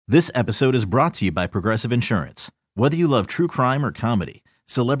This episode is brought to you by Progressive Insurance. Whether you love true crime or comedy,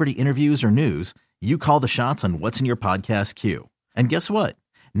 celebrity interviews or news, you call the shots on what's in your podcast queue. And guess what?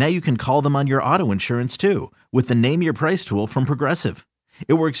 Now you can call them on your auto insurance too with the Name Your Price tool from Progressive.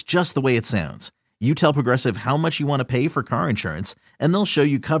 It works just the way it sounds. You tell Progressive how much you want to pay for car insurance, and they'll show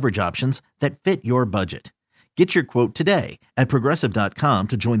you coverage options that fit your budget. Get your quote today at Progressive.com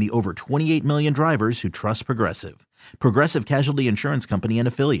to join the over 28 million drivers who trust Progressive. Progressive Casualty Insurance Company and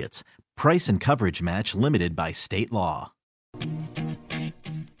Affiliates. Price and coverage match limited by state law.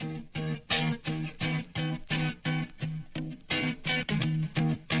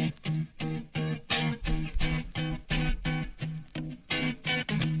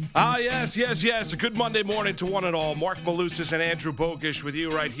 Yes. A good Monday morning to one and all. Mark Moose and Andrew Bogusch with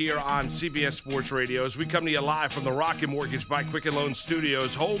you right here on CBS Sports Radio as we come to you live from the Rocket Mortgage by Quicken Loan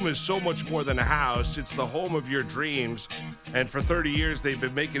Studios. Home is so much more than a house. It's the home of your dreams. And for 30 years, they've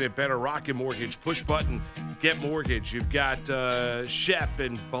been making it better. Rocket Mortgage, push button, get mortgage. You've got Shep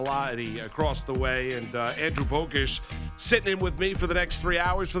and Bellotti across the way, and Andrew Bogusch sitting in with me for the next 3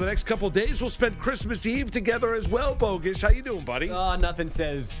 hours. For the next couple of days, we'll spend Christmas Eve together as well, Bogusch. How you doing, buddy? Nothing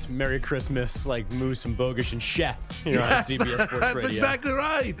says Merry Christmas like Moose and Bogusch and Shep here on CBS Sports That's Radio. exactly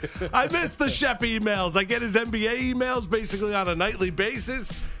right. I miss the Shep emails. I get his NBA emails basically on a nightly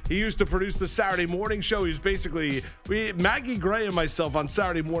basis. He used to produce the Saturday morning show. He's basically, Maggie Gray and myself on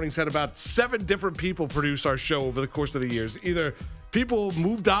Saturday mornings had about 7 different people produce our show over the course of the years. Either people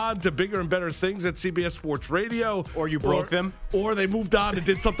moved on to bigger and better things at CBS Sports Radio. Or you broke them. Or they moved on and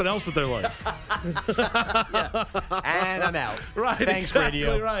did something else with their life. Yeah. And I'm out. Right. Thanks, exactly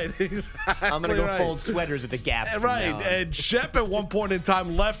radio. Right. Exactly I'm going to go right. fold sweaters at the Gap. from Right. now on. And Shep at one point in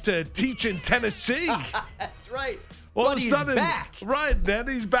time left to teach in Tennessee. That's right. All But of a he's sudden, back. Right, then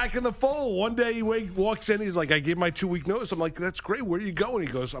he's back in the fold. One day he walks in, he's like, I gave my 2-week notice. I'm like, that's great. Where are you going?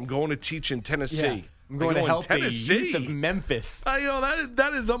 He goes, I'm going to teach in Tennessee. Yeah. I'm going to help Tennessee. the youth of Memphis.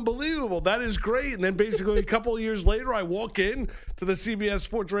 That is unbelievable. That is great. And then basically a couple of years later, I walk in to the CBS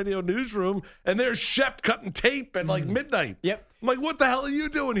Sports Radio newsroom, and there's Shep cutting tape at like midnight. Yep. I'm like, what the hell are you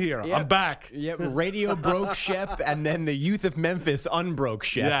doing here? Yep. I'm back. Yep, radio broke Shep, and then the youth of Memphis unbroke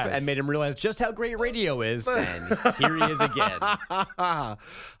Shep and made him realize just how great radio is. And here he is again.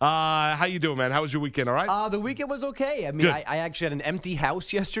 How you doing, man? How was your weekend? All right? The weekend was okay. I mean, I actually had an empty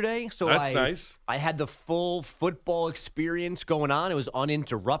house yesterday, so That's nice. I had the full football experience going on. It was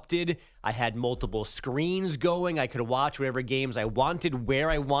uninterrupted. I had multiple screens going. I could watch whatever games I wanted, where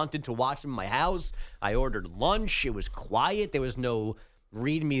I wanted to watch them in my house. I ordered lunch. It was quiet. There was no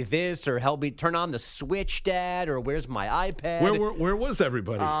read me this or help me turn on the switch, Dad, or where's my iPad. Where was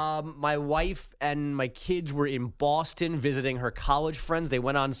everybody? My wife and my kids were in Boston visiting her college friends. They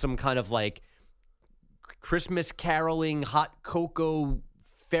went on some kind of like Christmas caroling, hot cocoa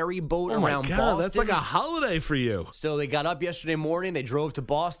ferry boat around Boston. That's like a holiday for you. So they got up yesterday morning. They drove to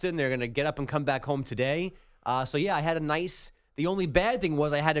Boston. They're going to get up and come back home today. So, yeah, I had a nice – the only bad thing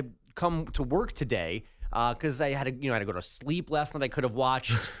was I had to come to work today because I had to go to sleep last night. I could have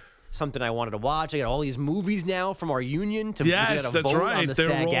watched something I wanted to watch. I got all these movies now from our union to Yes, vote that's right. on the They're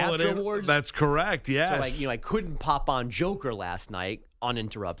SAG-AFTRA rolling in. Awards. That's correct, yes. So, I couldn't pop on Joker last night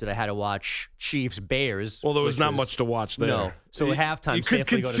uninterrupted. I had to watch Chiefs-Bears. Well, there was not much to watch there. No. So at halftime, you could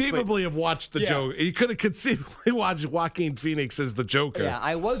safely go to sleep. conceivably have watched the Joker. You could have conceivably watched Joaquin Phoenix as the Joker. Yeah,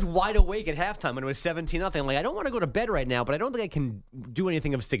 I was wide awake at halftime when it was 17-0. I'm like, I don't want to go to bed right now, but I don't think I can do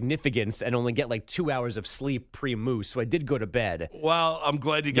anything of significance and only get like 2 hours of sleep pre-Moose. So I did go to bed. Well, I'm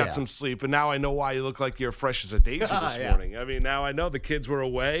glad you got some sleep, and now I know why you look like you're fresh as a daisy this morning. I mean, now I know the kids were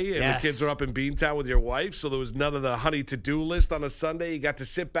away, and the kids are up in Beantown with your wife, so there was none of the honey to-do list on a Sunday. You got to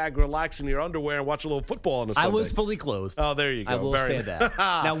sit back, relax in your underwear, and watch a little football on a Sunday. I was fully clothed. Oh, there you go. I will Very say nice. that.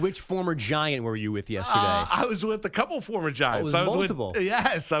 Now, which former Giant were you with yesterday? I was with a couple former Giants. I was multiple.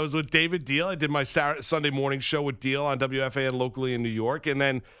 I was with David Deal. I did my Sunday morning show with Deal on WFAN locally in New York, and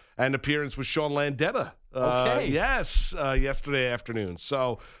then an appearance with Sean Landetta. Yesterday afternoon.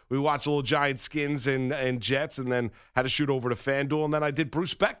 So we watched a little Giant Skins and Jets, and then had to shoot over to FanDuel, and then I did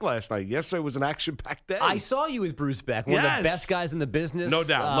Bruce Beck last night. Yesterday was an action-packed day. I saw you with Bruce Beck, one of the best guys in the business. No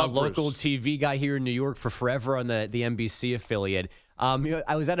doubt. Love local Bruce. TV guy here in New York for forever on the NBC affiliate.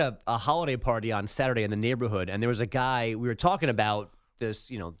 I was at a holiday party on Saturday in the neighborhood, and there was a guy, we were talking about this,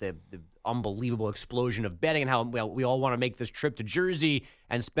 the unbelievable explosion of betting and how we all want to make this trip to Jersey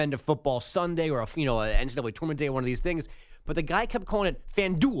and spend a football Sunday or an NCAA tournament day, one of these things. But the guy kept calling it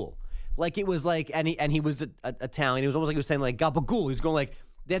FanDuel. Like it was like, and he was Italian. It was almost like he was saying like gabagool. He was going like,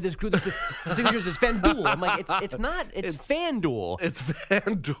 They had this group. This signatures is FanDuel. I'm like, it's not. It's FanDuel. It's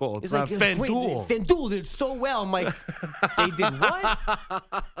FanDuel. It's not like, FanDuel. FanDuel did so well. I'm like, they did what?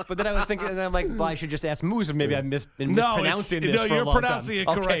 But then I was thinking, and then I'm like, well, I should just ask Moose, and maybe I've been mispronouncing this for a long time. No, you're pronouncing it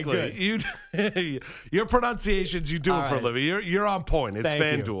correctly. Okay, your pronunciations, you do it for a living. You're on point. It's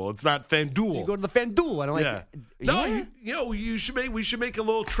FanDuel. It's not FanDuel. So you go to the FanDuel, and I'm like, no, we should make a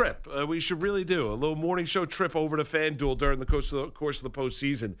little trip. We should really do a little morning show trip over to FanDuel during the course of the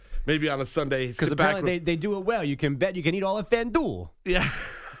postseason. Maybe on a Sunday. Because apparently they do it well. You can bet you can eat all at FanDuel. Yeah.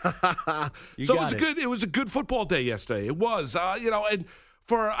 It was a good football day yesterday. It was, and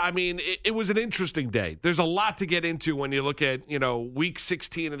it was an interesting day. There's a lot to get into when you look at, week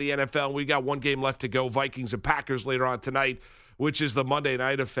 16 of the NFL. We got one game left to go, Vikings and Packers later on tonight, which is the Monday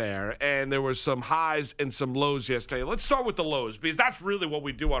night affair. And there were some highs and some lows yesterday. Let's start with the lows, because that's really what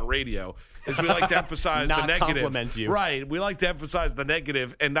we do on radio, is we like to emphasize the negative. Compliment you. Right. We like to emphasize the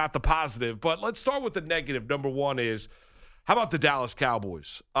negative and not the positive. But let's start with the negative. Number one is, how about the Dallas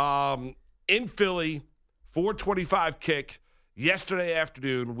Cowboys? In Philly, 4:25 kick yesterday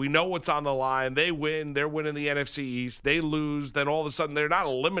afternoon. We know what's on the line. They win. They're winning the NFC East. They lose. Then all of a sudden, they're not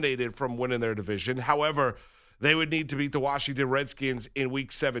eliminated from winning their division. However, they would need to beat the Washington Redskins in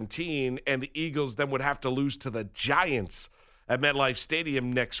Week 17, and the Eagles then would have to lose to the Giants at MetLife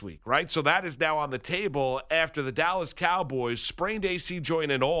Stadium next week, right? So that is now on the table after the Dallas Cowboys, sprained AC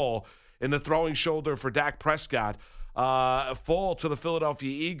joint and all in the throwing shoulder for Dak Prescott, fall to the Philadelphia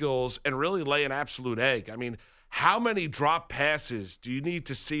Eagles and really lay an absolute egg. I mean, how many drop passes do you need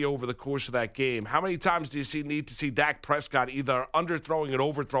to see over the course of that game? How many times do you need to see Dak Prescott either underthrowing and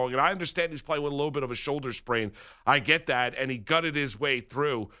overthrowing? And I understand he's playing with a little bit of a shoulder sprain. I get that, and he gutted his way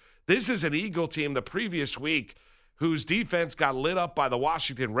through. This is an Eagle team the previous week whose defense got lit up by the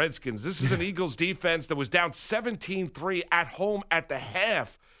Washington Redskins. This is an Eagles defense that was down 17-3 at home at the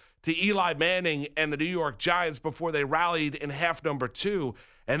half to Eli Manning and the New York Giants before they rallied in half number 2.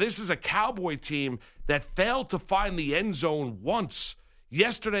 And this is a Cowboy team that failed to find the end zone once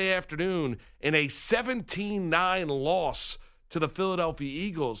yesterday afternoon in a 17-9 loss to the Philadelphia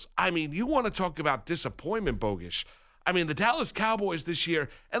Eagles. I mean, you want to talk about disappointment, Bogusch. I mean, the Dallas Cowboys this year,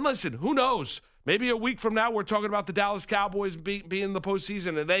 and listen, who knows? Maybe a week from now we're talking about the Dallas Cowboys being in the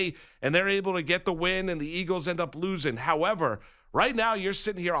postseason and they're able to get the win and the Eagles end up losing. However, right now you're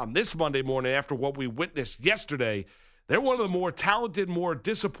sitting here on this Monday morning after what we witnessed yesterday. They're one of the more talented, more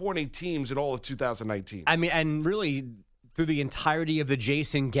disappointing teams in all of 2019. I mean, and really through the entirety of the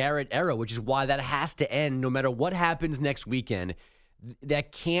Jason Garrett era, which is why that has to end no matter what happens next weekend.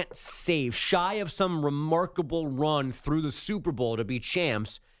 That can't save, shy of some remarkable run through the Super Bowl to be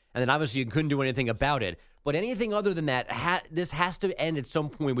champs, and then obviously you couldn't do anything about it. But anything other than that, this has to end at some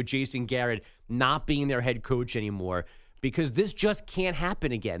point with Jason Garrett not being their head coach anymore, because this just can't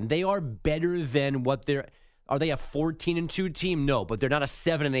happen again. They are better than what they're... Are they a 14-2 team? No, but they're not a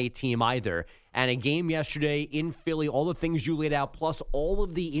 7-8 team either. And a game yesterday in Philly, all the things you laid out, plus all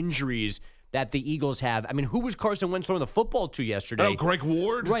of the injuries that the Eagles have. I mean, who was Carson Wentz throwing the football to yesterday? Oh, Greg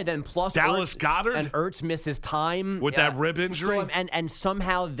Ward. Right, then plus Dallas Goedert. And Ertz misses time. With that rib injury. So, and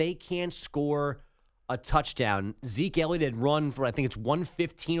somehow they can't score a touchdown. Zeke Elliott had run for, I think it's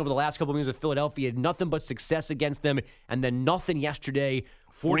 115 over the last couple of games with Philadelphia. Had nothing but success against them, and then nothing yesterday.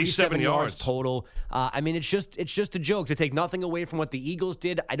 47 yards total. I mean, it's just a joke to take nothing away from what the Eagles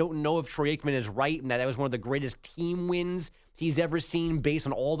did. I don't know if Troy Aikman is right and that was one of the greatest team wins he's ever seen based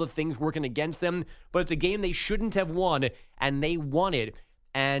on all the things working against them. But it's a game they shouldn't have won, and they won it.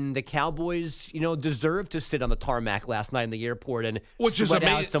 And the Cowboys, deserve to sit on the tarmac last night in the airport and sweat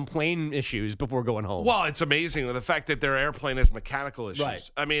out some plane issues before going home. Well, it's amazing the fact that their airplane has mechanical issues.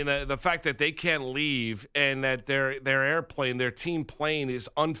 Right. I mean, the fact that they can't leave and that their airplane, their team plane, is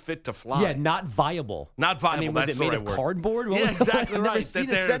unfit to fly. Yeah, not viable. Not viable. I mean, was That's it made of cardboard? Yeah, exactly I've right. never seen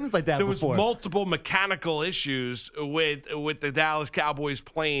a sentence like that there before. Was multiple mechanical issues with the Dallas Cowboys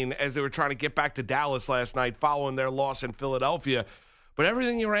plane as they were trying to get back to Dallas last night following their loss in Philadelphia. But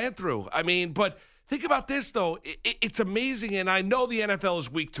everything you ran through. I mean, but think about this, though. It's amazing, and I know the NFL is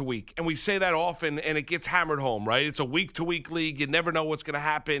week to week, and we say that often, and it gets hammered home, right? It's a week-to-week league. You never know what's going to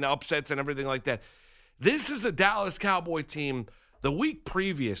happen, upsets and everything like that. This is a Dallas Cowboy team the week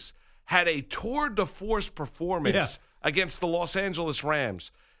previous had a tour de force performance against the Los Angeles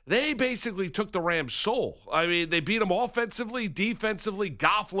Rams. They basically took the Rams' soul. I mean, they beat them offensively, defensively.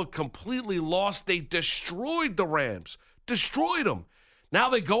 Goff looked completely lost. They destroyed the Rams. Destroyed them. Now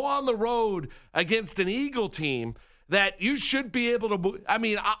they go on the road against an Eagle team that you should be able to move. I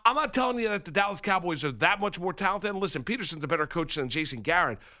mean, I'm not telling you that the Dallas Cowboys are that much more talented. And listen, Peterson's a better coach than Jason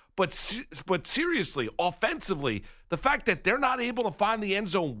Garrett. But seriously, offensively, the fact that they're not able to find the end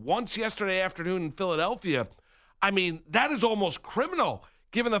zone once yesterday afternoon in Philadelphia, I mean, that is almost criminal,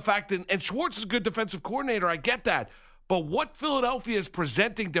 given the fact that, and Schwartz is a good defensive coordinator, I get that. But what Philadelphia is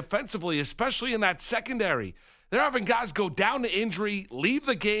presenting defensively, especially in that secondary, they're having guys go down to injury, leave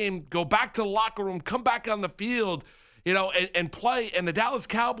the game, go back to the locker room, come back on the field, and play. And the Dallas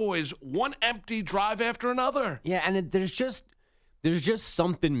Cowboys, one empty drive after another. Yeah, and there's just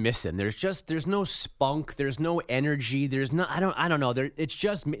something missing. There's no spunk. There's no energy. I don't know. It's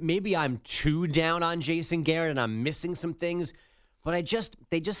just maybe I'm too down on Jason Garrett and I'm missing some things, but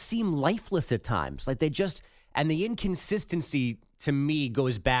they just seem lifeless at times. Like and the inconsistency to me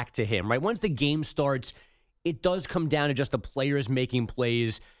goes back to him, right? Once the game starts, it does come down to just the players making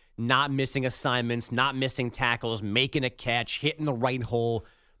plays, not missing assignments, not missing tackles, making a catch, hitting the right hole.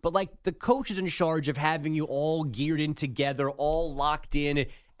 But, like, the coach is in charge of having you all geared in together, all locked in,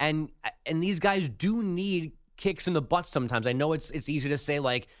 and these guys do need kicks in the butt sometimes. I know it's easy to say,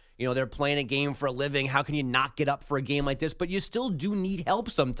 like, they're playing a game for a living. How can you not get up for a game like this? But you still do need help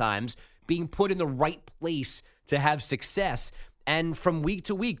sometimes being put in the right place to have success. And from week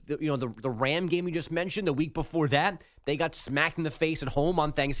to week, the Ram game you just mentioned, the week before that, they got smacked in the face at home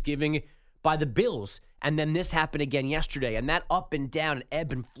on Thanksgiving by the Bills. And then this happened again yesterday. And that up and down, and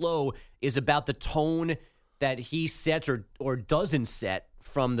ebb and flow is about the tone that he sets or doesn't set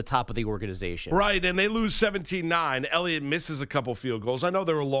from the top of the organization. Right, and they lose 17-9. Elliott misses a couple field goals. I know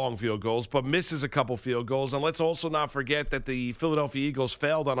they were long field goals, but misses a couple field goals. And let's also not forget that the Philadelphia Eagles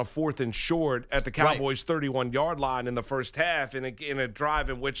failed on a 4th and short at the Cowboys' 31-yard line in the first half in a drive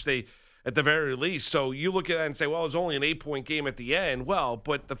in which they, at the very least. So you look at that and say, well, it was only an 8-point game at the end. Well,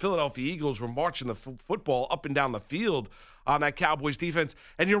 but the Philadelphia Eagles were marching the football up and down the field on that Cowboys defense.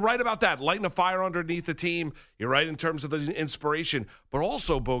 And you're right about that, lighting a fire underneath the team. You're right in terms of the inspiration, but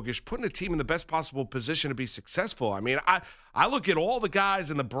also, Bogusch, putting a team in the best possible position to be successful. I mean, I look at all the guys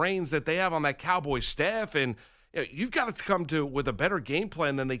and the brains that they have on that Cowboys staff, and you've got to come to with a better game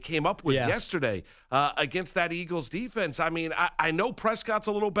plan than they came up with yesterday against that Eagles defense. I mean, I know Prescott's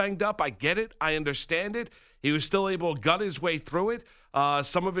a little banged up. I get it. I understand it. He was still able to gut his way through it.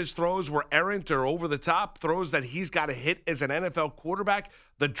 Some of his throws were errant or over-the-top throws that he's got to hit as an NFL quarterback.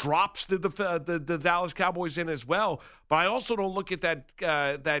 The drops did the Dallas Cowboys in as well. But I also don't look at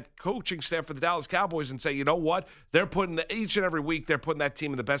that coaching staff for the Dallas Cowboys and say, you know what? They're putting each and every week they're putting that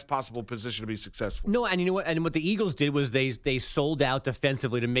team in the best possible position to be successful. No, and you know what? And what the Eagles did was they sold out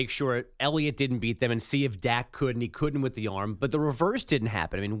defensively to make sure Elliott didn't beat them and see if Dak could, and he couldn't with the arm. But the reverse didn't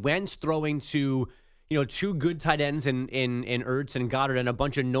happen. I mean, Wentz throwing to two good tight ends in Ertz and Goddard and a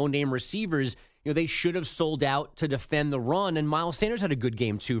bunch of no-name receivers, they should have sold out to defend the run. And Miles Sanders had a good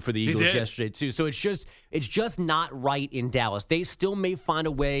game, too, for the Eagles yesterday, too. So it's just not right in Dallas. They still may find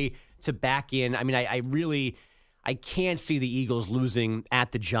a way to back in. I mean, I can't see the Eagles losing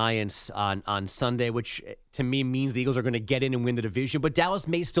at the Giants on Sunday, which to me means the Eagles are going to get in and win the division. But Dallas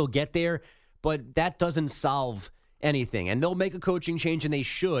may still get there, but that doesn't solve anything. And they'll make a coaching change, and they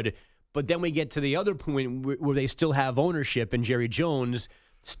should. But then we get to the other point where they still have ownership and Jerry Jones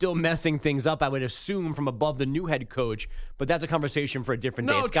still messing things up, I would assume, from above the new head coach. But that's a conversation for a different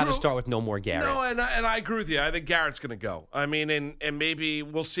day. It's got to start with no more Garrett. No, and I agree with you. I think Garrett's going to go. I mean, and maybe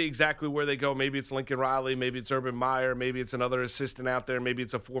we'll see exactly where they go. Maybe it's Lincoln Riley. Maybe it's Urban Meyer. Maybe it's another assistant out there. Maybe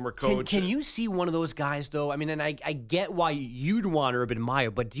it's a former coach. Can you see one of those guys, though? I mean, and I get why you'd want Urban Meyer,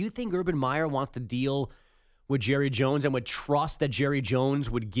 but do you think Urban Meyer wants to deal with Jerry Jones and would trust that Jerry Jones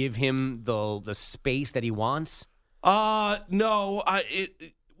would give him the space that he wants? No.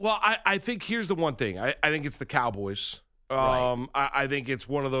 I think here's the one thing. I think it's the Cowboys. Right. I think it's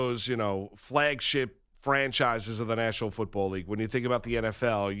one of those, flagship franchises of the National Football League. When you think about the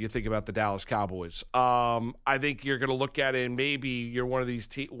NFL, you think about the Dallas Cowboys. I think you're going to look at it, and maybe you're one of these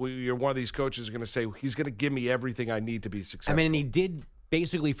coaches going to say he's going to give me everything I need to be successful. I mean, and he did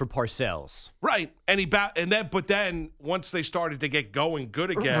basically for Parcells. Right. But then once they started to get going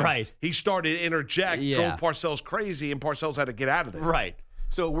good again, right, he started to interject, drove Parcells crazy, and Parcells had to get out of there. Right.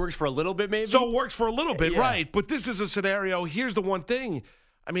 So it works for a little bit, maybe? Right. But this is a scenario. Here's the one thing.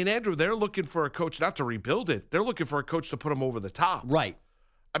 I mean, Andrew, they're looking for a coach not to rebuild it. They're looking for a coach to put them over the top. Right.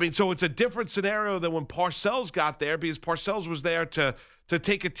 I mean, so it's a different scenario than when Parcells got there, because Parcells was there to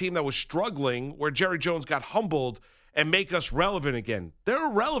take a team that was struggling, where Jerry Jones got humbled, and make us relevant again. They're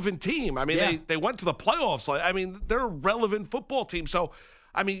a relevant team. I mean, they went to the playoffs. I mean, they're a relevant football team. So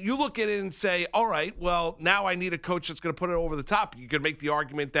I mean, you look at it and say, all right, well, now I need a coach that's going to put it over the top. You could make the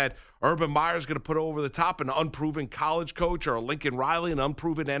argument that Urban Meyer is going to put it over the top, an unproven college coach, or Lincoln Riley, an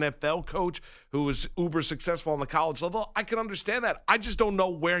unproven NFL coach who was uber successful on the college level. I can understand that. I just don't know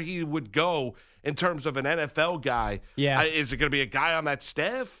where he would go in terms of an NFL guy. Yeah. Is it going to be a guy on that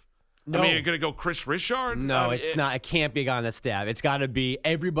staff? No. I mean, you're going to go Chris Richard? No, it's not. It can't be a guy on that staff. It's got to be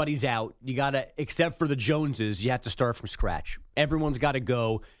everybody's out. You got to, except for the Joneses, you have to start from scratch. Everyone's got to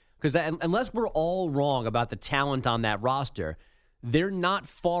go. Because unless we're all wrong about the talent on that roster, they're not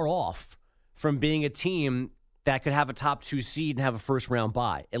far off from being a team that could have a top 2 seed and have a first-round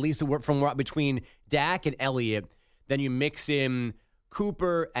bye. At least from between Dak and Elliott. Then you mix in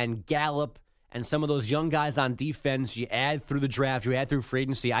Cooper and Gallup and some of those young guys on defense. You add through the draft, you add through free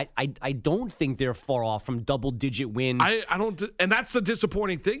agency. I don't think they're far off from double-digit wins. I don't, and that's the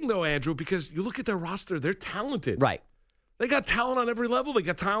disappointing thing, though, Andrew, because you look at their roster, they're talented. Right. They got talent on every level. They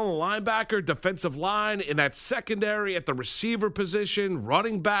got talent on the linebacker, defensive line, in that secondary, at the receiver position,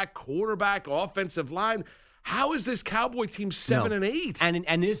 running back, quarterback, offensive line. How is this Cowboy team 7-8?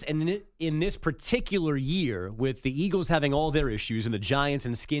 And in this particular year, with the Eagles having all their issues and the Giants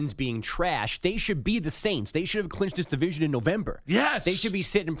and Skins being trash, they should be the Saints. They should have clinched this division in November. Yes. They should be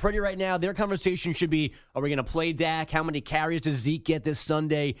sitting pretty right now. Their conversation should be, are we going to play Dak? How many carries does Zeke get this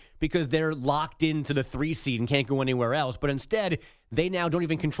Sunday? Because they're locked into the 3 seed and can't go anywhere else. But instead, they now don't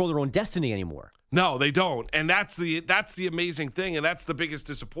even control their own destiny anymore. No, they don't. And that's the amazing thing, and that's the biggest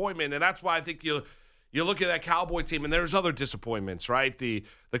disappointment. And that's why I think you look at that Cowboy team, and there's other disappointments, right? The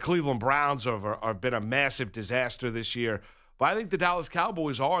Cleveland Browns have been a massive disaster this year. But I think the Dallas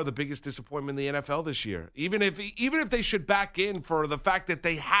Cowboys are the biggest disappointment in the NFL this year. Even if they should back in for the fact that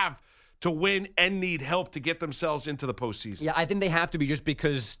they have to win and need help to get themselves into the postseason. Yeah, I think they have to be, just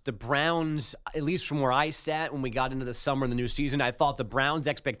because the Browns, at least from where I sat when we got into the summer and the new season, I thought the Browns'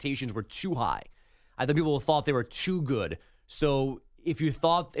 expectations were too high. I thought people thought they were too good. So if you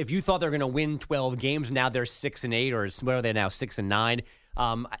thought they were going to win 12 games, now they're 6-8, or where are they now, 6-9?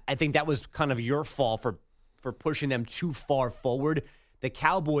 I think that was kind of your fault for pushing them too far forward. The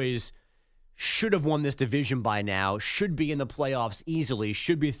Cowboys should have won this division by now, should be in the playoffs easily,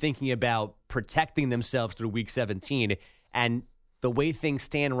 should be thinking about protecting themselves through Week 17. And the way things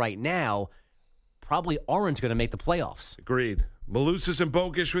stand right now, probably aren't going to make the playoffs. Agreed. Moose and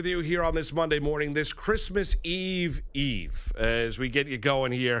Bogusch with you here on this Monday morning, this Christmas Eve, as we get you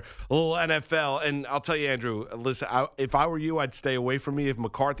going here. A little NFL. And I'll tell you, Andrew, listen, if I were you, I'd stay away from me if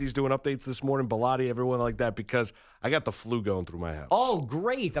McCarthy's doing updates this morning, Bellotti, everyone like that, because I got the flu going through my house. Oh,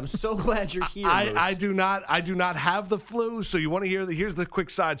 great. I'm so glad you're here. I do not have the flu, so you want to hear here's the quick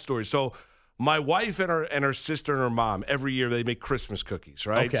side story. So my wife and her sister and her mom, every year they make Christmas cookies,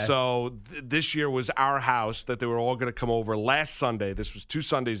 right? Okay. So this year was our house that they were all going to come over last Sunday. This was 2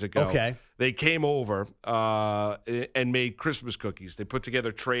 Sundays ago. Okay. They came over and made Christmas cookies. They put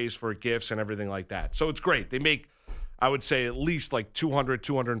together trays for gifts and everything like that. So it's great. They make, I would say, at least like 200,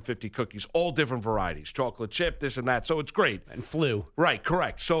 250 cookies, all different varieties, chocolate chip, this and that. So it's great. And flu. Right,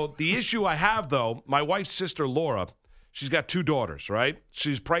 correct. So the issue I have, though, my wife's sister, Laura, she's got 2 daughters, right?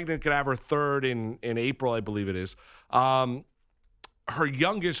 She's pregnant, could have her 3rd in April, I believe it is. Her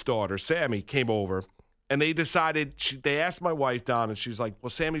youngest daughter, Sammy, came over, and they decided, they asked my wife, Don, and she's like, well,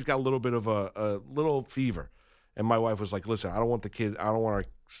 Sammy's got a little bit of a little fever. And my wife was like, listen, I don't want our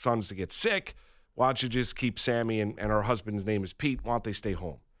sons to get sick. Why don't you just keep Sammy, and her husband's name is Pete. Why don't they stay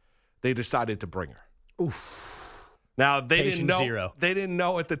home? They decided to bring her. Oof. Now, they Patient didn't know. zero. They didn't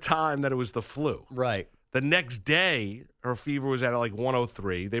know at the time that it was the flu. Right. The next day, her fever was at like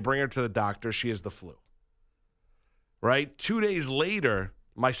 103. They bring her to the doctor. She has the flu. Right? 2 days later,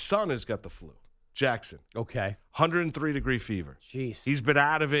 my son has got the flu. Jackson. Okay. 103-degree fever. Jeez. He's been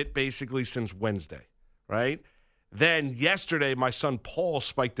out of it basically since Wednesday. Right? Then yesterday, my son Paul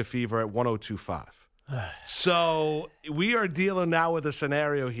spiked a fever at 102.5. So we are dealing now with a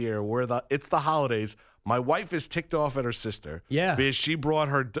scenario here where it's the holidays. My wife is ticked off at her sister. Yeah. Because she brought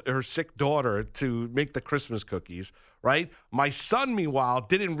her sick daughter to make the Christmas cookies, right? My son, meanwhile,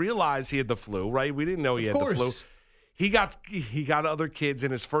 didn't realize he had the flu, right? We didn't know he had the flu. He got other kids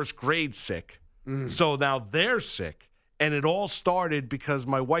in his first grade sick. So now they're sick. And it all started because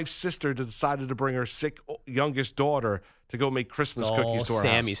my wife's sister decided to bring her sick youngest daughter to go make Christmas cookies to her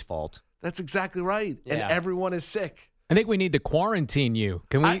Sammy's house. fault. That's exactly right. Yeah. And everyone is sick. I think we need to quarantine you.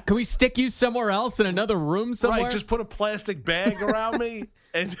 Can we stick you somewhere else in another room somewhere? Right, just put a plastic bag around me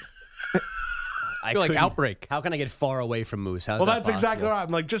and I feel like couldn't- outbreak. How can I get far away from Moose? How's well, that that's exactly possible? right.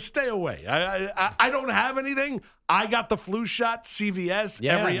 I'm like, just stay away. I don't have anything. I got the flu shot, CVS,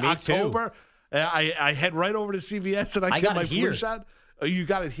 Yeah, every me too. October. I head right over to CVS and I get got my it here. flu shot. Oh, you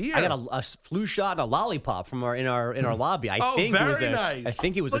got it here. I got a flu shot and a lollipop from in our lobby. I think very nice. I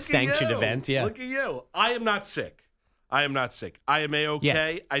think it was Look a sanctioned at you. event. Yeah. Look at you. I am not sick. I am A-okay.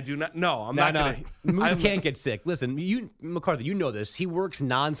 Yes. I do not. No, I'm not going to. Moose can't get sick. Listen, McCarthy, you know this. He works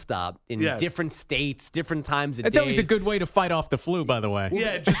nonstop in different states, different times of day. It's always a good way to fight off the flu, by the way.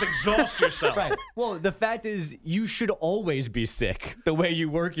 Yeah, just exhaust yourself. Right. Well, the fact is, you should always be sick the way you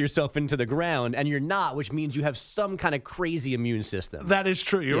work yourself into the ground, and you're not, which means you have some kind of crazy immune system. That is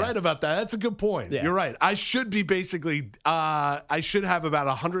true. You're right about that. That's a good point. Yeah. You're right. I should be basically, I should have about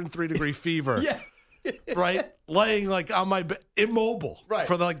 103-degree fever. Yeah. Right? Laying like on my bed, immobile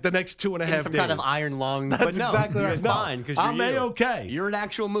for the next 2.5 days. Some kind of iron lung. That's but no, exactly right. You're No, fine because I'm A-okay. You're an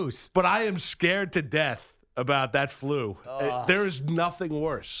actual moose. But I am scared to death about that flu. There is nothing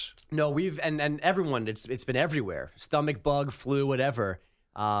worse. No, and everyone, it's been everywhere. Stomach bug, flu, whatever.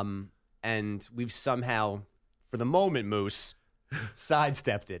 And we've somehow, for the moment, Moose,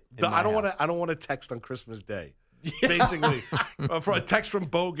 sidestepped it. I don't want to text on Christmas Day. Basically, for a text from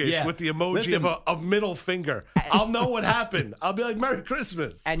Bogusch with the emoji of a middle finger. I'll know what happened. I'll be like, Merry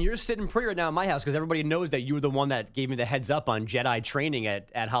Christmas. And you're sitting pretty right now in my house because everybody knows that you were the one that gave me the heads up on Jedi training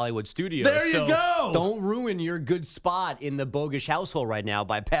at Hollywood Studios. There you go. Don't ruin your good spot in the Bogusch household right now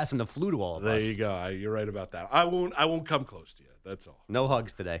by passing the flu to all of us. There you go. You're right about that. I won't come close to you. That's all. No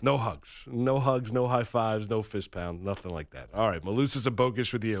hugs today. No hugs. No hugs, no high fives, no fist pound, nothing like that. All right, Malusis and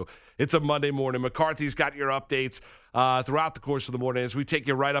Bogusch with you. It's a Monday morning. McCarthy's got your updates throughout the course of the morning as we take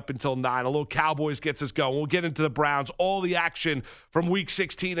you right up until 9. A little Cowboys gets us going. We'll get into the Browns, all the action from Week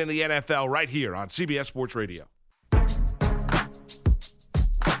 16 in the NFL right here on CBS Sports Radio.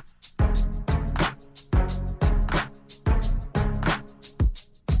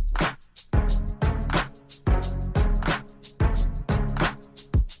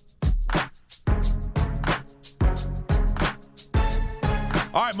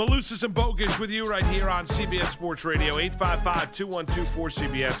 All right, Malusis and Bogusch with you right here on CBS Sports Radio,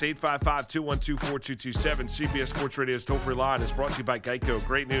 855-212-4CBS, 855-212-4227. CBS Sports Radio's toll-free line is brought to you by Geico.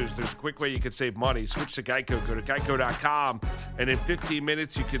 Great news. There's a quick way you can save money. Switch to Geico. Go to geico.com, and in 15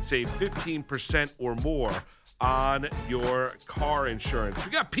 minutes, you can save 15% or more on your car insurance.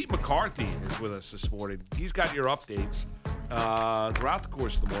 We got Pete McCarthy is with us this morning. He's got your updates throughout the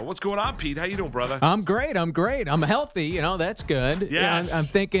course of the morning. What's going on, Pete? How you doing, brother? I'm great. I'm healthy. That's good. Yes. I'm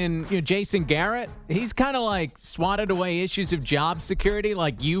thinking, Jason Garrett, he's kind of like swatted away issues of job security,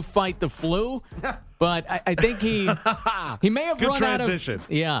 like you fight the flu. But I think he may have Good transition.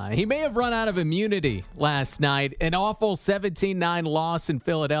 He may have run out of immunity last night. An awful 17-9 loss in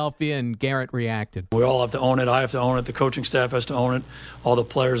Philadelphia, and Garrett reacted. We all have to own it. I have to own it. The coaching staff has to own it. All the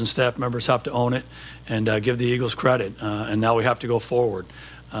players and staff members have to own it and give the Eagles credit. And now we have to go forward.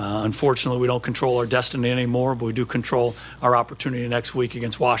 Unfortunately, we don't control our destiny anymore, but we do control our opportunity next week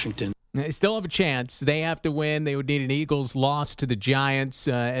against Washington. They still have a chance. They have to win. They would need an Eagles loss to the Giants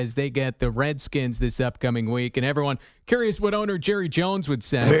as they get the Redskins this upcoming week. And everyone curious what owner Jerry Jones would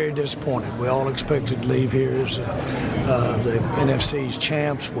say. Very disappointed. We all expected to leave here as the NFC's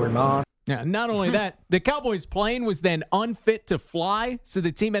champs. We're not. Yeah, not only that, the Cowboys' plane was then unfit to fly, so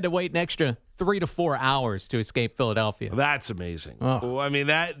the team had to wait an extra 3 to 4 hours to escape Philadelphia. That's amazing. Oh. Well, I mean,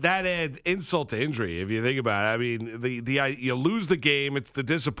 that adds insult to injury if you think about it. I mean, you lose the game, it's the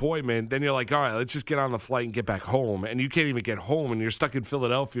disappointment. Then you're like, all right, let's just get on the flight and get back home. And you can't even get home, and you're stuck in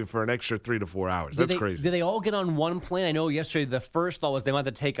Philadelphia for an extra 3 to 4 hours. That's crazy. Did they all get on one plane? I know yesterday the first thought was they might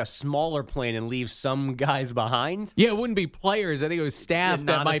have to take a smaller plane and leave some guys behind. Yeah, it wouldn't be players. I think it was staff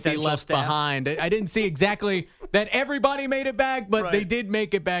that might be left behind. I didn't see exactly that everybody made it back, but they did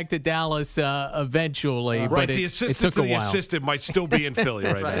make it back to Dallas eventually. Right, but the it assistant took to a the while. assistant might still be in Philly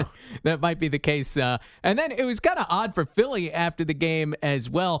right now. That might be the case. And then it was kind of odd for Philly after the game as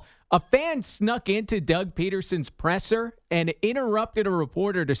well. A fan snuck into Doug Peterson's presser and interrupted a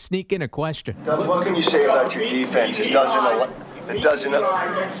reporter to sneak in a question. Doug, what can you say about your defense? It doesn't.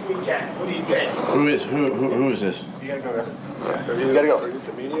 Next weekend. What do you think? Who is this? You gotta go there. You gotta go. Are you with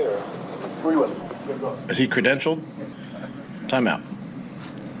the media or who are you with? You gotta go. Is he credentialed? Time out.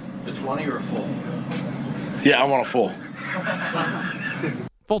 It's one or a full. Yeah, I want a full.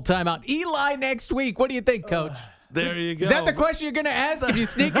 Full timeout. Eli next week. What do you think, Coach? There you go. Is that the question you're going to ask if you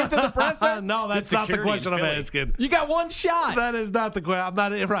sneak into the presser? No, that's not the question I'm asking. You got one shot. That is not the question. I'm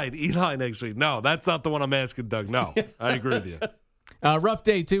not right. Eli next week. No, that's not the one I'm asking, Doug. No, I agree with you. Rough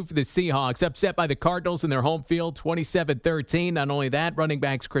day, too, for the Seahawks. Upset by the Cardinals in their home field, 27-13. Not only that, running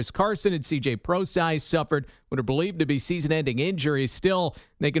backs Chris Carson and C.J. Prosise suffered what are believed to be season-ending injuries. Still,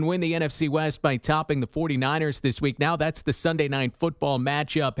 They can win the NFC West by topping the 49ers this week. Now that's the Sunday Night Football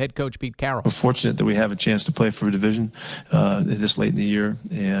matchup. Head coach Pete Carroll. We're fortunate that we have a chance to play for a division this late in the year.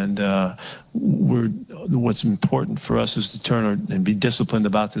 And what's important for us is to and be disciplined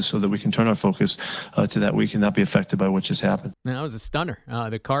about this so that we can turn our focus to that week and not be affected by what just happened. That was a stunner.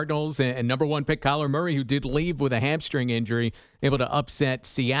 The Cardinals and number one pick Kyler Murray, who did leave with a hamstring injury, able to upset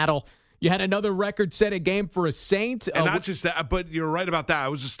Seattle. You had another record-setting game for a Saint. And not just that, but you're right about that. It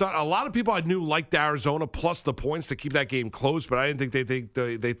was a lot of people I knew liked Arizona plus the points to keep that game close, but I didn't think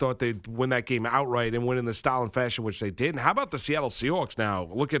they thought they'd win that game outright and win in the style and fashion which they did. And how about the Seattle Seahawks now?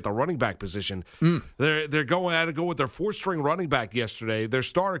 Look at the running back position. They're going at it with their fourth-string running back yesterday. Their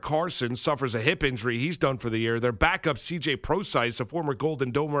starter Carson suffers a hip injury. He's done for the year. Their backup C.J. Prosise, a former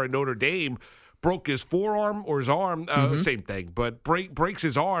Golden Domer at Notre Dame, broke his forearm or his arm, same thing, but breaks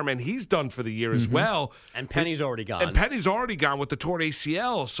his arm, and he's done for the year as well. And Penny's already gone. And Penny's already gone with the torn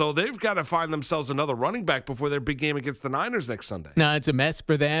ACL, so they've got to find themselves another running back before their big game against the Niners next Sunday. No, it's a mess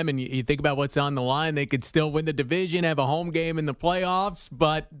for them, and you think about what's on the line. They could still win the division, have a home game in the playoffs,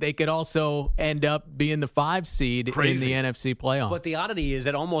 but they could also end up being the 5 seed in the NFC playoff. But the oddity is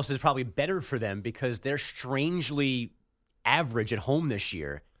that almost is probably better for them because they're strangely average at home this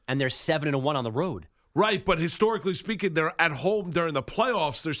year. And they're 7-1 on the road. Right, but historically speaking, they're at home during the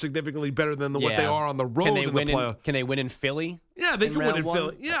playoffs. They're significantly better than what they are on the road in the playoffs. Can they win in Philly? Yeah, they can win in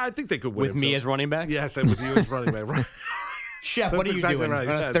Philly. Yeah, I think they could win with me as running back. Yes, and with you as running back. Right. Shep, what are you doing? Right.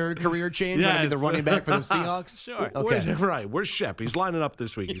 A third career change? Yes. Be the running back for the Seahawks? Sure. Okay. Where's Shep? He's lining up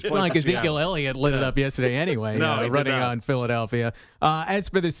this week. He's like Ezekiel Elliott lit it up yesterday anyway, running on Philadelphia. As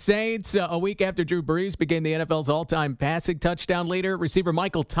for the Saints, a week after Drew Brees became the NFL's all-time passing touchdown leader, receiver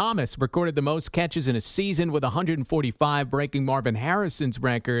Michael Thomas recorded the most catches in a season with 145, breaking Marvin Harrison's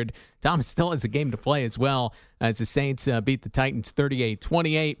record. Thomas still has a game to play as well as the Saints beat the Titans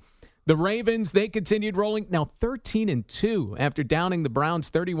 38-28. The Ravens, they continued rolling, now 13-2 after downing the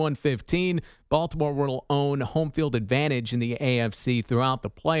Browns 31-15. Baltimore will own home field advantage in the AFC throughout the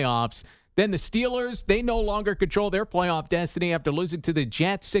playoffs. Then the Steelers, they no longer control their playoff destiny after losing to the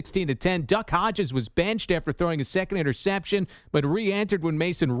Jets 16-10. Duck Hodges was benched after throwing a second interception, but re-entered when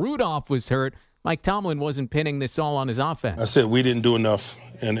Mason Rudolph was hurt. Mike Tomlin wasn't pinning this all on his offense. I said we didn't do enough,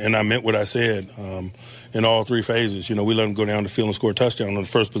 and I meant what I said in all 3 phases. You know, we let them go down the field and score a touchdown on the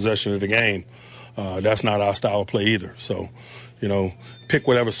first possession of the game. That's not our style of play either. So, you know, pick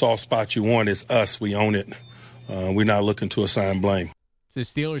whatever soft spot you want. It's us. We own it. We're not looking to assign blame. So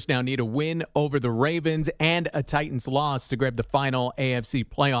Steelers now need a win over the Ravens and a Titans loss to grab the final AFC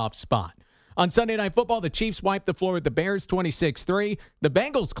playoff spot. On Sunday Night Football, the Chiefs wiped the floor with the Bears 26-3. The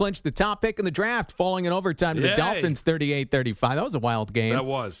Bengals clinched the top pick in the draft, falling in overtime to the Dolphins 38-35. That was a wild game. That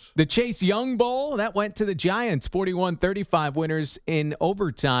was. The Chase Young Bowl, that went to the Giants, 41-35 winners in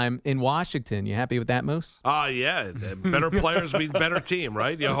overtime in Washington. You happy with that, Moose? Yeah. Better players mean better team,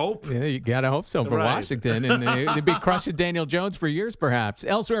 right? You hope? Yeah, you got to hope so for Washington. And they'd be crushing Daniel Jones for years, perhaps.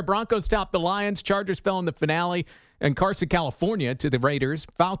 Elsewhere, Broncos topped the Lions. Chargers fell in the finale. And Carson, California, to the Raiders.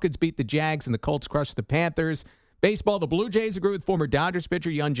 Falcons beat the Jags, and the Colts crushed the Panthers. Baseball, the Blue Jays agree with former Dodgers pitcher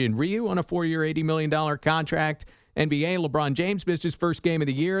Hyunjin Ryu on a 4-year, $80 million contract. NBA, LeBron James missed his first game of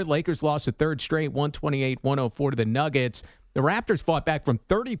the year. Lakers lost a third straight, 128-104 to the Nuggets. The Raptors fought back from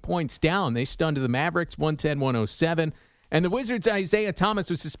 30 points down. They stunned to the Mavericks, 110-107. And the Wizards' Isaiah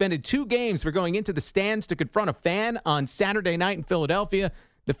Thomas was suspended 2 games for going into the stands to confront a fan on Saturday night in Philadelphia.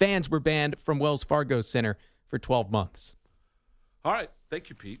 The fans were banned from Wells Fargo Center for 12 months. All right. Thank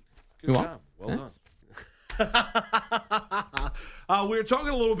you, Pete. Good job. Well done. We were talking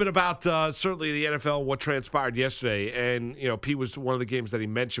a little bit about certainly the NFL, what transpired yesterday. And, you know, Pete was one of the games that he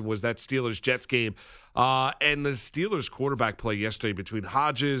mentioned was that Steelers-Jets game. And the Steelers quarterback play yesterday between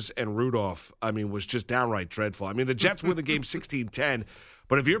Hodges and Rudolph, I mean, was just downright dreadful. I mean, the Jets win the game 16-10.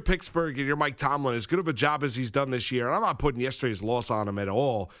 But if you're Pittsburgh and you're Mike Tomlin, as good of a job as he's done this year, and I'm not putting yesterday's loss on him at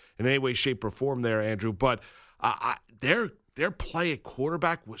all in any way, shape, or form there, Andrew, but their play at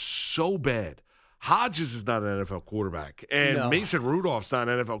quarterback was so bad. Hodges is not an NFL quarterback, and Mason Rudolph's not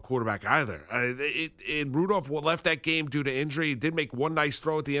an NFL quarterback either. And Rudolph left that game due to injury. He did make one nice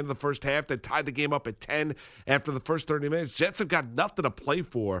throw at the end of the first half that tied the game up at 10 after the first 30 minutes. Jets have got nothing to play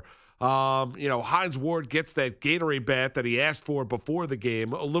for. Hines Ward gets that Gatorade bath that he asked for before the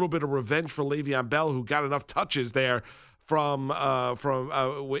game. A little bit of revenge for Le'Veon Bell, who got enough touches there from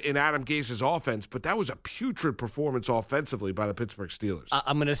in Adam Gase's offense. But that was a putrid performance offensively by the Pittsburgh Steelers.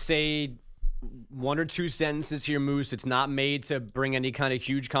 I'm going to say 1 or 2 sentences here, Moose. It's not made to bring any kind of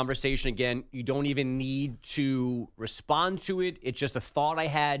huge conversation again. You don't even need to respond to it. It's just a thought I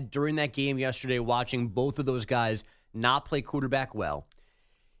had during that game yesterday watching both of those guys not play quarterback well.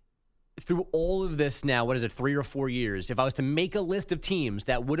 through all of this now, what is it, 3 or 4 years, if I was to make a list of teams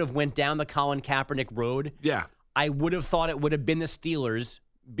that would have went down the Colin Kaepernick road, I would have thought it would have been the Steelers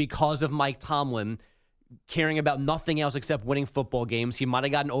because of Mike Tomlin caring about nothing else except winning football games. He might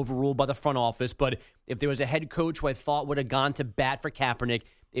have gotten overruled by the front office, but if there was a head coach who I thought would have gone to bat for Kaepernick,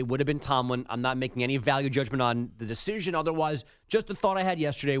 it would have been Tomlin. I'm not making any value judgment on the decision. Otherwise, just the thought I had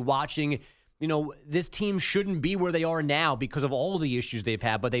yesterday watching, this team shouldn't be where they are now because of all the issues they've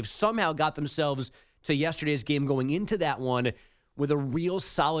had, but they've somehow got themselves to yesterday's game going into that one with a real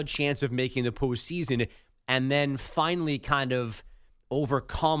solid chance of making the postseason, and then finally kind of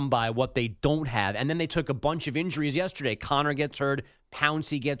overcome by what they don't have. And then they took a bunch of injuries yesterday. Connor gets hurt,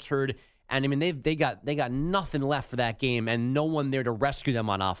 Pouncey gets hurt, and I mean they got nothing left for that game, and no one there to rescue them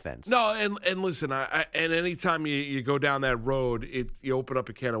on offense. No, and listen, and anytime you go down that road, you open up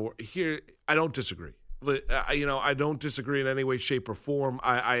a can of worms. Here, I don't disagree. I don't disagree in any way, shape, or form.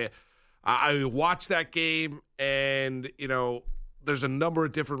 I watched that game, and there's a number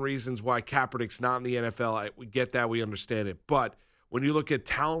of different reasons why Kaepernick's not in the NFL. We get that, we understand it, but when you look at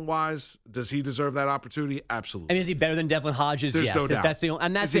talent-wise, does he deserve that opportunity? Absolutely. And is he better than Devlin Hodges? There's yes. no doubt. That's the only,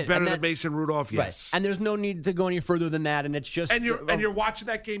 and that's is he better than Mason Rudolph? Yes. Right. And there's no need to go any further than that. And it's just and you're watching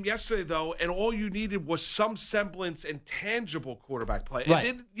that game yesterday though, and all you needed was some semblance and tangible quarterback play. Right.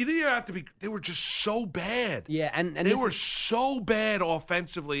 And you didn't have to be. They were just so bad. Yeah, and they were so bad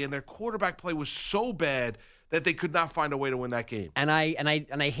offensively, and their quarterback play was so bad that they could not find a way to win that game. And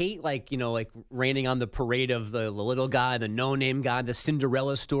I hate like raining on the parade of the little guy, the no-name guy, the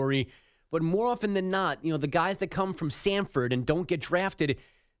Cinderella story. But more often than not, the guys that come from Samford and don't get drafted,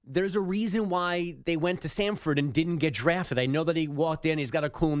 there's a reason why they went to Samford and didn't get drafted. I know that he walked in, he's got a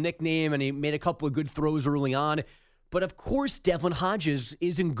cool nickname, and he made a couple of good throws early on. But of course, Devlin Hodges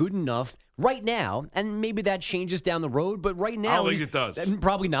isn't good enough right now, and maybe that changes down the road. But right now, I don't think it does.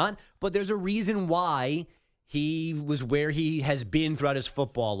 Probably not. But there's a reason why he was where he has been throughout his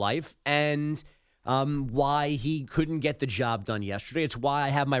football life, and why he couldn't get the job done yesterday. It's why I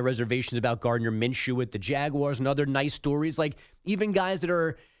have my reservations about Gardner Minshew with the Jaguars and other nice stories. Like even guys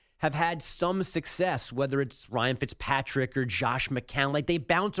that have had some success, whether it's Ryan Fitzpatrick or Josh McCown, like they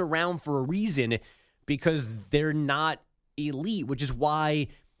bounce around for a reason because they're not elite, which is why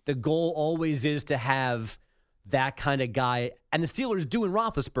the goal always is to have that kind of guy. And the Steelers do in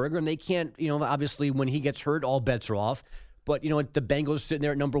Roethlisberger, and they can't, obviously when he gets hurt, all bets are off. But, the Bengals sitting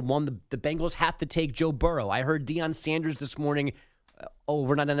there at number one. The Bengals have to take Joe Burrow. I heard Deion Sanders this morning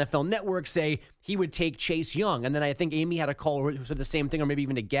over on NFL Network say he would take Chase Young. And then I think Amy had a caller who said the same thing, or maybe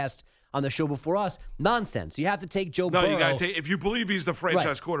even a guest on the show before us. Nonsense. You have to take Joe Burrow. No, you got to take, if you believe he's the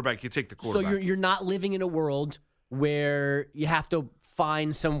franchise quarterback, you take the quarterback. So you're not living in a world where you have to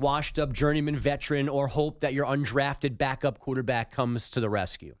find some washed-up journeyman veteran or hope that your undrafted backup quarterback comes to the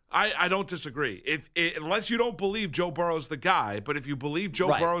rescue. I don't disagree. Unless you don't believe Joe Burrow's the guy, but if you believe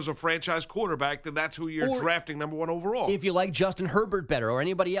Joe Burrow's a franchise quarterback, then that's who you're drafting number one overall. If you like Justin Herbert better or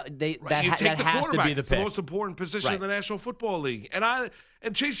anybody else, that has to be the it's pick. The most important position in the National Football League. And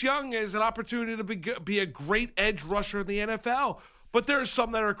Chase Young is an opportunity to be a great edge rusher in the NFL. But there are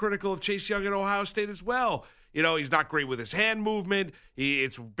some that are critical of Chase Young at Ohio State as well. He's not great with his hand movement.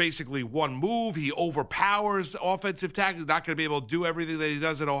 It's basically one move. He overpowers offensive tackles. He's not going to be able to do everything that he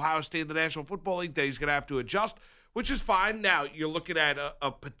does at Ohio State in the National Football League. That he's going to have to adjust, which is fine. Now, you're looking at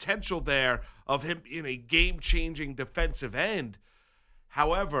a potential there of him in a game-changing defensive end.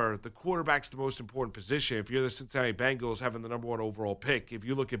 However, the quarterback's the most important position. If you're the Cincinnati Bengals having the number one overall pick, if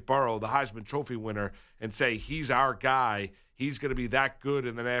you look at Burrow, the Heisman Trophy winner, and say he's our guy, he's going to be that good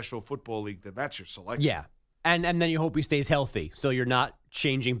in the National Football League, then that's your selection. Yeah. And then you hope he stays healthy, so you're not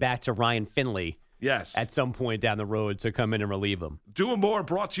changing back to Ryan Finley. Yes. At some point down the road to come in and relieve him. Doing More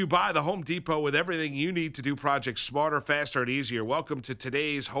brought to you by the Home Depot with everything you need to do projects smarter, faster, and easier. Welcome to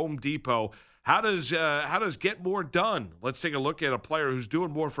today's Home Depot. How does get more done? Let's take a look at a player who's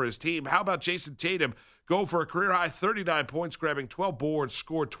doing more for his team. How about Jason Tatum? Go for a career-high 39 points, grabbing 12 boards,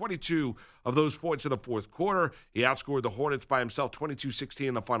 scored 22 of those points in the fourth quarter. He outscored the Hornets by himself 22-16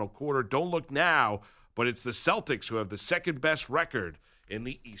 in the final quarter. Don't look now, but it's the Celtics who have the second-best record in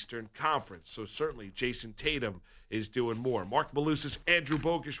the Eastern Conference. So certainly Jason Tatum is doing more. Mark Malusis, Andrew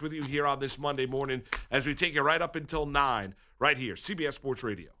Bogusch with you here on this Monday morning as we take it right up until 9, right here, CBS Sports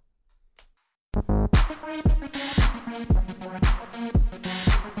Radio.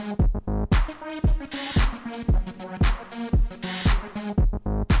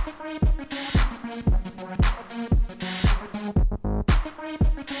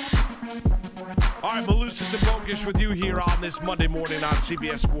 All right, Malusis and Bogusch Bogusch with you here on this Monday morning on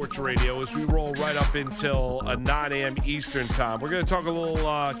CBS Sports Radio as we roll right up until 9 a.m. Eastern time. We're going to talk a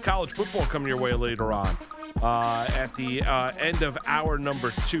little college football coming your way later on. At the end of hour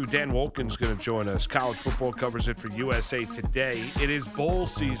number 2, Dan Wolken's going to join us. College football covers it for USA Today. It is bowl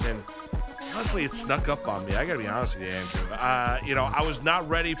season. Honestly, it snuck up on me. I got to be honest with you, Andrew. I was not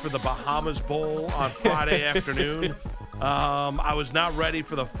ready for the Bahamas Bowl on Friday afternoon. I was not ready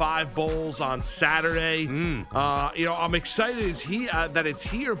for the 5 bowls on Saturday. I'm excited that it's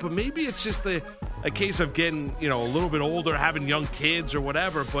here, but maybe it's just a case of getting, a little bit older, having young kids or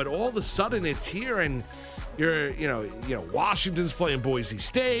whatever. But all of a sudden it's here, and Washington's playing Boise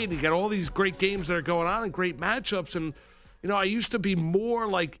State. You got all these great games that are going on and great matchups. And, I used to be more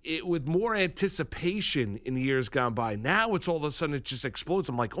like it with more anticipation in the years gone by. Now it's all of a sudden it just explodes.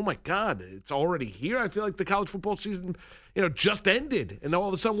 I'm like, oh my God, it's already here. I feel like the college football season, just ended. And now all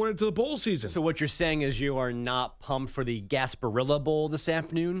of a sudden we're into the bowl season. So what you're saying is you are not pumped for the Gasparilla Bowl this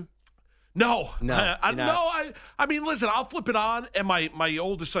afternoon? No. I mean, listen, I'll flip it on, and my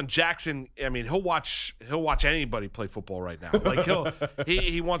oldest son Jackson, I mean, he'll watch anybody play football right now. Like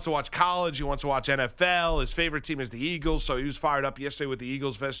he wants to watch college, he wants to watch NFL. His favorite team is the Eagles, so he was fired up yesterday with the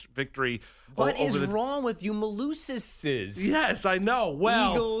Eagles victory. What is wrong with you, Malusises? Yes, I know.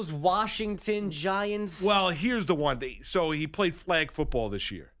 Well, Eagles, Washington, Giants. Well, here's the one. So he played flag football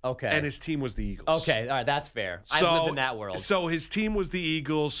this year. Okay. And his team was the Eagles. Okay, all right, that's fair. I've lived in that world. So his team was the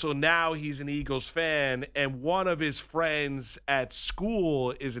Eagles, so now he's an Eagles fan, and one of his friends at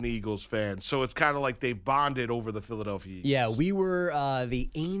school is an Eagles fan. So it's kind of like they bonded over the Philadelphia Eagles. Yeah, we were the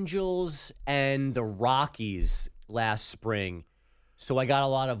Angels and the Rockies last spring. So I got a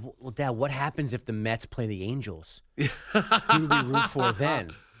lot of, well, Dad, what happens if the Mets play the Angels? Who do we root for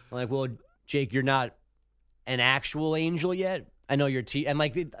then? I'm like, well, Jake, you're not an actual Angel yet. I know your team. And,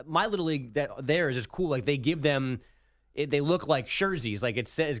 like, my Little League theirs is cool. Like, they give them, they look like jerseys. Like,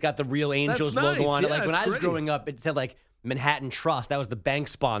 it's got the real Angels logo on it. Like, when I was growing up, it said, like, Manhattan Trust. That was the bank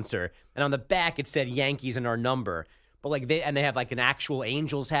sponsor. And on the back, it said Yankees and our number. But, like, they have, like, an actual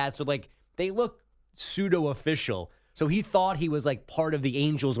Angels hat. So, like, they look pseudo-official. So he thought he was like part of the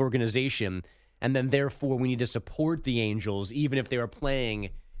Angels organization, and then therefore we need to support the Angels even if they were playing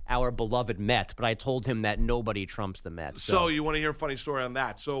our beloved Mets. But I told him that nobody trumps the Mets. So you want to hear a funny story on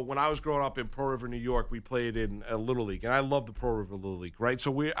that? So when I was growing up in Pearl River, New York, we played in a Little League, and I love the Pearl River Little League, right?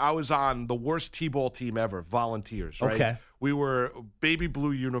 So I was on the worst T-ball team ever, Volunteers, right? Okay. We were baby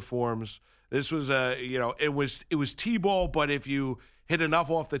blue uniforms. This was it was T-ball, but if you hit enough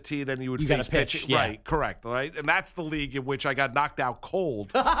off the tee, then you would face pitch. Yeah. Right, correct. Right, and that's the league in which I got knocked out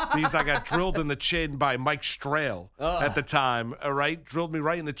cold because I got drilled in the chin by Mike Strahl at the time. Right, drilled me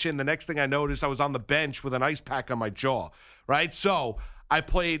right in the chin. The next thing I noticed, I was on the bench with an ice pack on my jaw. Right, so I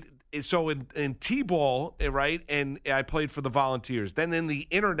played. So in T-ball, right, and I played for the Volunteers. Then in the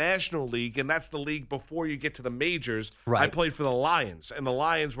International League, and that's the league before you get to the majors, right. I played for the Lions, and the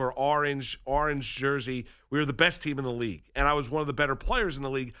Lions were orange jersey. We were the best team in the league, and I was one of the better players in the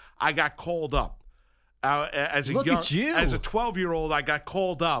league. I got called up. As a 12-year-old, I got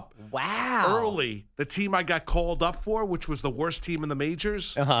called up. Wow. Early, the team I got called up for, which was the worst team in the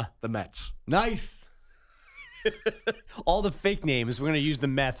majors, the Mets. Nice. All the fake names. We're going to use the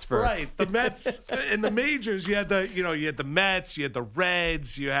Mets for right. The Mets in the majors. You had the Mets, you had the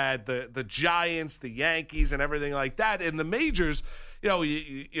Reds, you had the Giants, the Yankees, and everything like that. In the majors,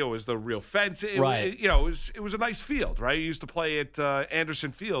 it was the real fence. It was a nice field, right? You used to play at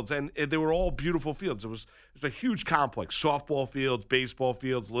Anderson Fields, and they were all beautiful fields. It was a huge complex: softball fields, baseball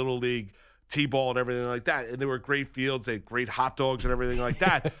fields, Little League, T-ball, and everything like that. And they were great fields. They had great hot dogs and everything like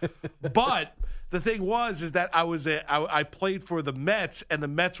that. But the thing is that I played for the Mets, and the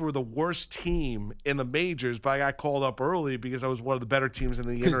Mets were the worst team in the majors, but I got called up early because I was one of the better teams in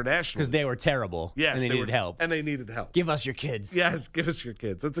the international. Because they were terrible. Yes, and they needed help. And they needed help. Give us your kids. Yes, give us your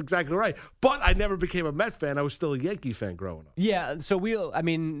kids. That's exactly right. But I never became a Met fan. I was still a Yankee fan growing up. Yeah, so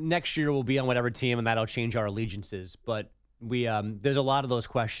next year we'll be on whatever team, and that'll change our allegiances. But there's a lot of those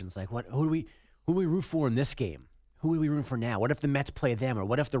questions, like who do we root for in this game? Who are we rooting for now? What if the Mets play them? Or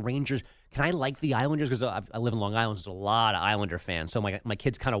what if the Rangers? Can I like the Islanders? Because I live in Long Island, so there's a lot of Islander fans. So my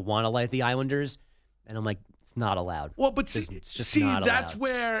kids kind of want to like the Islanders, and I'm like, it's not allowed. Well, but it's just not that's allowed.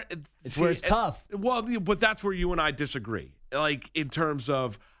 Where it's tough. Well, but that's where you and I disagree. Like in terms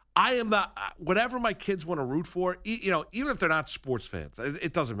of, I am not whatever my kids want to root for. Even if they're not sports fans,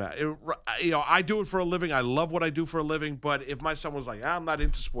 it doesn't matter. I do it for a living. I love what I do for a living. But if my son was like, I'm not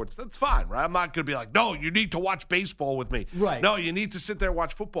into sports, that's fine, right? I'm not going to be like, no, you need to watch baseball with me. Right? No, you need to sit there and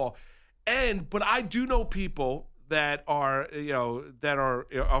watch football. But I do know people that are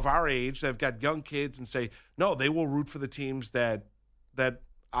of our age that have got young kids and say, no, they will root for the teams that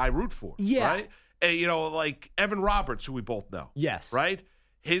I root for. Yeah. Right? And, like Evan Roberts, who we both know. Yes. Right?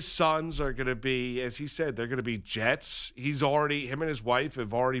 His sons are going to be, as he said, they're going to be Jets. Him and his wife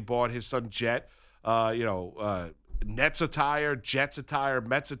have already bought his son Jet, Nets attire, Jets attire,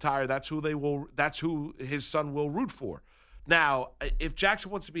 Mets attire. That's who his son will root for. Now, if Jackson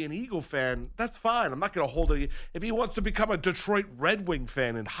wants to be an Eagle fan, that's fine. I'm not going to hold it. If he wants to become a Detroit Red Wing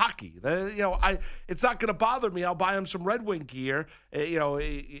fan in hockey, it's not going to bother me. I'll buy him some Red Wing gear.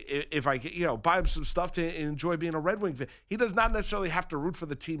 If I buy him some stuff to enjoy being a Red Wing fan. He does not necessarily have to root for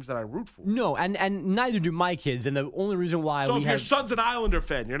the teams that I root for. No, and neither do my kids. And the only reason why if your son's an Islander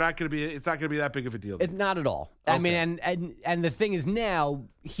fan, it's not going to be that big of a deal. It's not at all. Okay. I mean, and the thing is now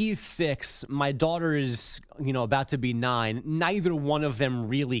he's 6. My daughter is about to be 9. Neither one of them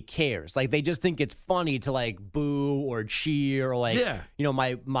really cares. Like, they just think it's funny to, like, boo or cheer or, like,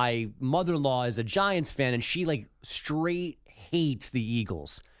 my mother-in-law is a Giants fan, and she, like, straight hates the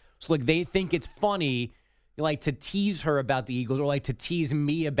Eagles. So, like, they think it's funny, like, to tease her about the Eagles or, like, to tease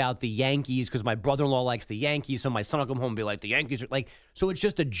me about the Yankees because my brother-in-law likes the Yankees, so my son will come home and be like, the Yankees are, like, so it's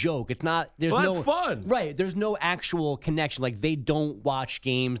just a joke. It's not, that's fun. Right, there's no actual connection. Like, they don't watch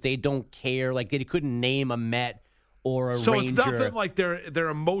games. They don't care. Like, they couldn't name a Met or a so Ranger. It's nothing like they're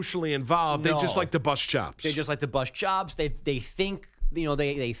emotionally involved. No. They just like to bust chops. They just like to bust chops. They think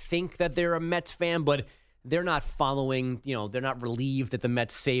they think that they're a Mets fan, but they're not following. They're not relieved that the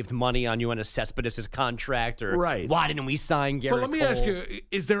Mets saved money on Yoenis Cespedes' contract, or why didn't we sign Garrett But let me Cole? ask you: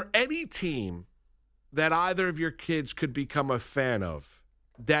 is there any team that either of your kids could become a fan of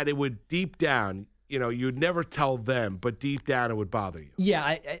that it would deep down? You'd never tell them, but deep down it would bother you.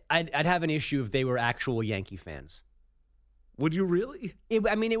 Yeah, I'd have an issue if they were actual Yankee fans. Would you really? It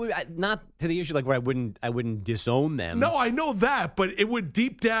would not to the issue like where I wouldn't disown them. No, I know that, but it would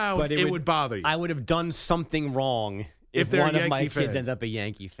deep down. But it would bother you. I would have done something wrong if one of my kids ends up a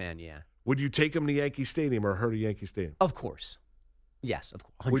Yankee fan. Yeah. Would you take them to Yankee Stadium or her to Yankee Stadium? Of course. Yes, of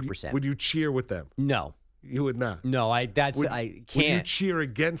course, 100%. Would you cheer with them? No. You would not. No, I can't. Would you cheer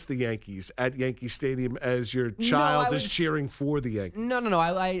against the Yankees at Yankee Stadium as your child is cheering for the Yankees? No.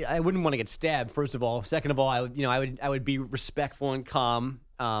 I wouldn't want to get stabbed. First of all, second of all, I would be respectful and calm.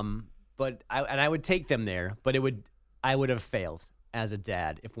 But I would take them there. But I would have failed as a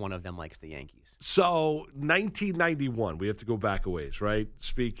dad if one of them likes the Yankees. So 1991, we have to go back a ways, right?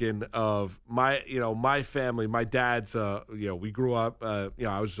 Speaking of my family, my dad's, we grew up, I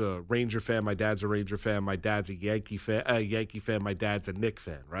was a Ranger fan. My dad's a Ranger fan. My dad's a Yankee fan. My dad's a Knicks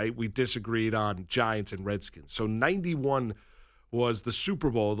fan, right? We disagreed on Giants and Redskins. So 91 was the Super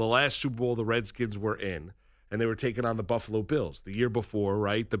Bowl, the last Super Bowl the Redskins were in. And they were taking on the Buffalo Bills. The year before,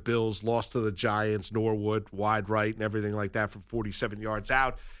 right, the Bills lost to the Giants, Norwood, wide right, and everything like that from 47 yards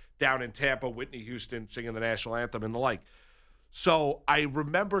out. Down in Tampa, Whitney Houston singing the national anthem and the like. So I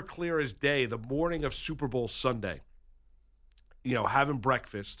remember clear as day the morning of Super Bowl Sunday, having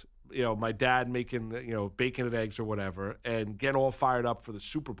breakfast, my dad making, bacon and eggs or whatever, and get all fired up for the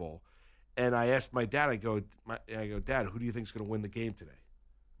Super Bowl. And I asked my dad, I go, Dad, who do you think is going to win the game today?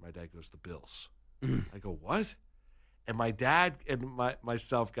 My dad goes, the Bills. I go, what? And my dad and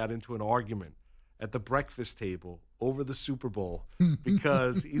myself got into an argument at the breakfast table over the Super Bowl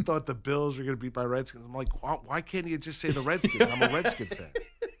because he thought the Bills were going to beat my Redskins. I'm like, why can't you just say the Redskins? I'm a Redskin fan.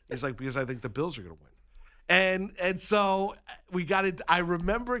 He's like, because I think the Bills are going to win. And so we got it. I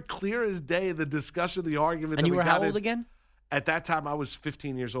remember it clear as day, the discussion, the argument. And you were how old again? At that time, I was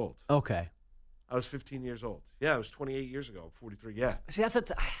 15 years old. Okay. I was 15 years old. Yeah, it was 28 years ago, 43, yeah. See,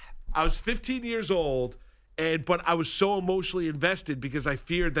 I was 15 years old, but I was so emotionally invested because I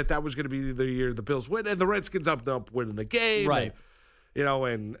feared that was going to be the year the Bills win, and the Redskins up winning the game, right?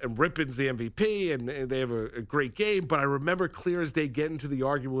 And Rippon's the MVP, and they have a great game. But I remember clear as day getting to the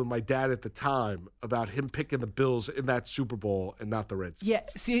argument with my dad at the time about him picking the Bills in that Super Bowl and not the Redskins. Yeah,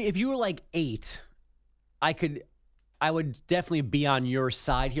 see, if you were like 8, I would definitely be on your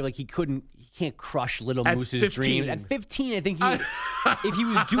side here. Like he can't crush little Moose's dreams. At 15, I think if he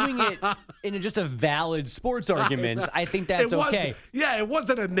was doing it in just a valid sports argument, I think that's okay. Yeah, it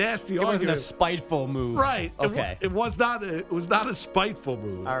wasn't a nasty argument. It wasn't a spiteful move. Right. Okay. It was not a spiteful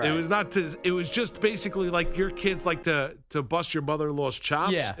move. All right. It was just basically like your kids like to bust your mother-in-law's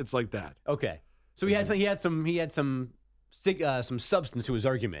chops. Yeah. It's like that. Okay. So he had some substance to his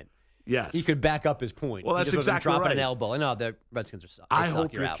argument. Yes. He could back up his point. Well, that's exactly dropping right. an elbow. No, the Redskins are suck. I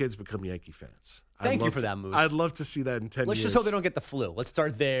hope your kids become Yankee fans. Thank you for that, Moose. I'd love to see that in 10 years. Let's just hope they don't get the flu. Let's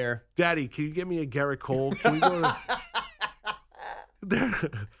start there. Daddy, can you get me a Garrett Cole? Can we go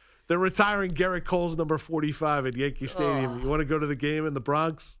to... They're retiring Garrett Cole's number 45 at Yankee Stadium. You want to go to the game in the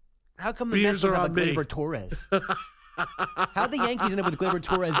Bronx? How come the Beers Mets don't are have on a me. Gleyber Torres? How'd the Yankees end up with Gleyber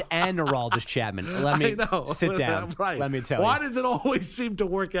Torres and Aroldis Chapman? Let me sit down. Right. Let me tell you. Why does it always seem to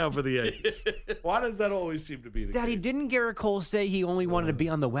work out for the Yankees? Why does that always seem to be the Daddy, case? didn't Garrett Cole say he only wanted to be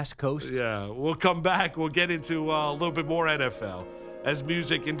on the West Coast? Yeah, we'll come back. We'll get into a little bit more NFL as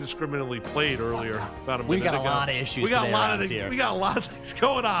music indiscriminately played earlier about a minute ago. We got a lot of issues. We got today a lot of around things. here. We got a lot of things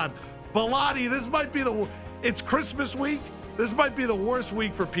going on. Bellotti, this might be it's Christmas week. This might be the worst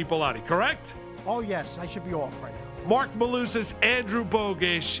week for Pete Bellotti, correct? Oh, yes. I should be off right now. Mark Malusis, Andrew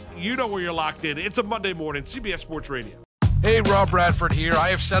Bogusch. You know where you're locked in. It's a Monday morning, CBS Sports Radio. Hey, Rob Bradford here. I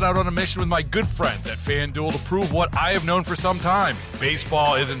have set out on a mission with my good friends at FanDuel to prove what I have known for some time.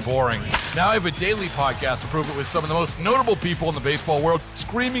 Baseball isn't boring. Now I have a daily podcast to prove it with some of the most notable people in the baseball world,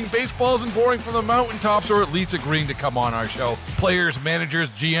 screaming baseball isn't boring from the mountaintops, or at least agreeing to come on our show. Players,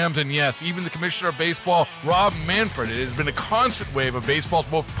 managers, GMs, and yes, even the commissioner of baseball, Rob Manfred. It has been a constant wave of baseball's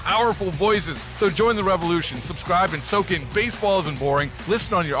most powerful voices. So join the revolution. Subscribe and soak in Baseball Isn't Boring.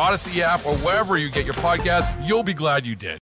 Listen on your Odyssey app or wherever you get your podcasts. You'll be glad you did.